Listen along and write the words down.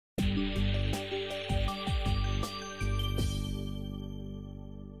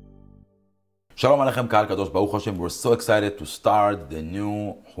Shalom Aleichem Ka'al Kadosh Baruch Hashem. We're so excited to start the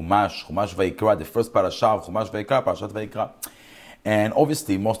new Chumash Vayikra, the first parasha of Chumash Vayikra, Parashat Vayikra. And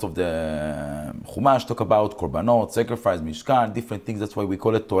obviously, most of the Chumash talk about korbanot, sacrifice, mishkan, different things. That's why we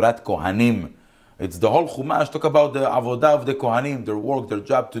call it Torah Kohanim. It's the whole Chumash talk about the avodah of the Kohanim, their work, their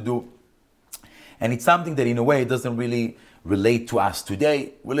job to do. And it's something that in a way doesn't really relate to us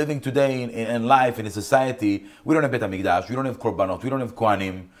today. We're living today in life, in a society. We don't have Bet HaMikdash, we don't have korbanot, we don't have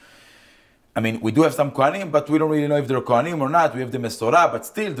Kohanim. I mean, we do have some Kohanim, but we don't really know if they're Kohanim or not. We have the Mesorah, but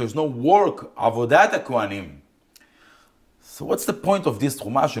still, there's no work, avodat Kohanim. So what's the point of this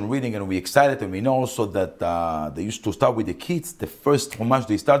Chumash and reading? And we're excited, and we know also that they used to start with the kids. The first Chumash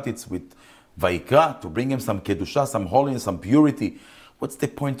they started with Vayikra, to bring them some Kedusha, some holiness, some purity. What's the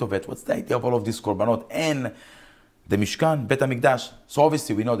point of it? What's the idea of all of this korbanot? And the Mishkan, Bet HaMikdash. So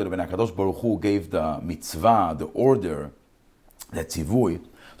obviously we know that when HaKadosh Baruch Hu gave the mitzvah, the order, the tzivui,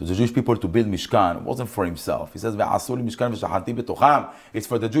 to the Jewish people to build Mishkan, it wasn't for himself. He says, it's for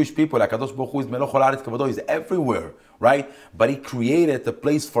the Jewish people. HaKadosh Baruch Hu is Melech Haaretz Kavado, is everywhere, right? But he created a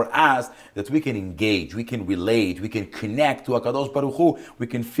place for us that we can engage, we can relate, we can connect to HaKadosh Baruch Hu, we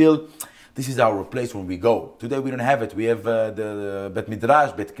can feel this is our place when we go. Today we don't have it. We have the Bet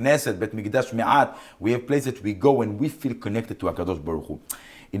Midrash, Bet Knesset, Bet Mikdash Me'at. We have places that we go and we feel connected to HaKadosh Baruch Hu.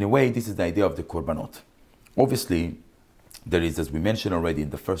 In a way, this is the idea of the korbanot. Obviously, there is, as we mentioned already in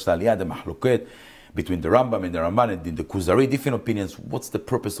the first aliyah, the mahluket between the Rambam and the Ramban and in the Kuzari, different opinions. What's the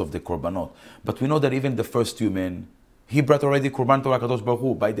purpose of the korbanot? But we know that even the first human, he brought already korban to HaKadosh Baruch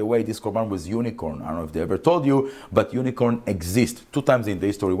Hu. By the way, this korban was unicorn. I don't know if they ever told you, but unicorn exists 2 times in the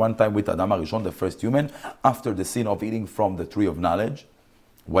history. One time with Adam HaRishon, the first human, after the sin of eating from the tree of knowledge,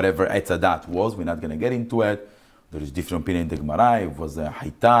 whatever Etz Hadat was. We're not going to get into it. There is different opinion in the Gemara. It was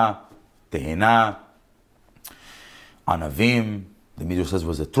Haita, Tehena, Anavim. The Midrash says it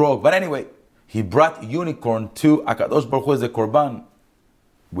was a trog. But anyway, he brought unicorn to HaKadosh Baruch Hu as a korban.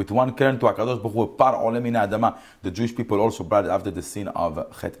 With one keren to HaKadosh Baruch Hu, par olem min adama. The Jewish people also brought it after the sin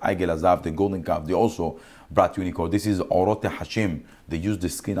of Chet Eigel Azav, the golden calf. They also brought unicorn. This is Orote Hashim. They used the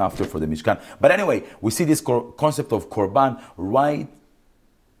skin after for the Mishkan. But anyway, we see this concept of korban right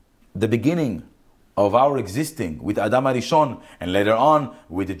the beginning of our existing with Adam HaRishon, and later on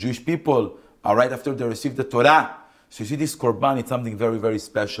with the Jewish people, right after they received the Torah. So you see this korban, it's something very, very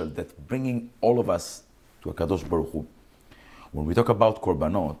special, that bringing all of us to HaKadosh Baruch Hu. When we talk about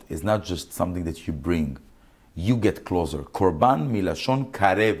korbanot, it's not just something that you bring. You get closer. Korban milashon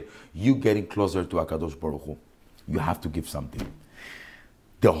karev. You getting closer to HaKadosh Baruch Hu. You have to give something.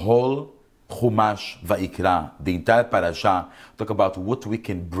 The whole Chumash Vayikra, the entire parasha, talk about what we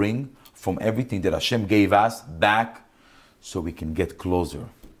can bring from everything that Hashem gave us back so we can get closer.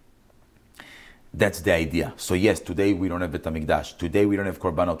 That's the idea. So yes, today we don't have Bet HaMikdash. Today we don't have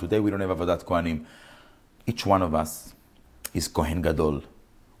korbanot. Today we don't have avodat kohanim. Each one of us is Kohen Gadol.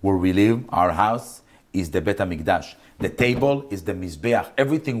 Where we live, our house, is the Bet HaMikdash. The table is the Mizbeach.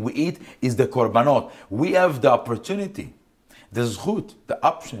 Everything we eat is the Korbanot. We have the opportunity, the zchut, the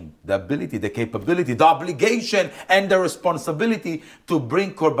option, the ability, the capability, the obligation, and the responsibility to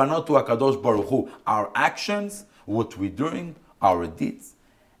bring Korbanot to HaKadosh Baruch Hu. Our actions, what we're doing, our deeds,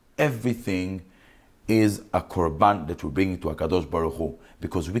 everything is a korban that we're bringing to HaKadosh Baruch Hu,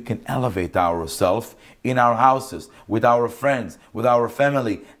 because we can elevate ourselves in our houses, with our friends, with our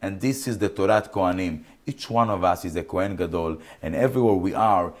family, and this is the Torah Kohanim. Each one of us is a Kohen Gadol, and everywhere we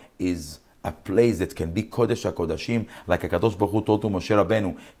are is a place that can be Kodesh HaKodashim, like HaKadosh Baruch Hu told to Moshe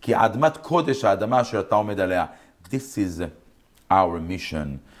Rabbeinu, Ki admat Kodesh ha'adama asher ata omed alea. This is our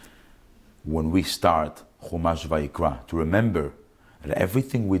mission when we start Chumash Vayikra, to remember that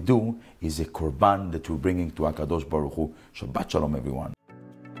everything we do is a korban that we're bringing to HaKadosh Baruch Hu. Shabbat Shalom, everyone.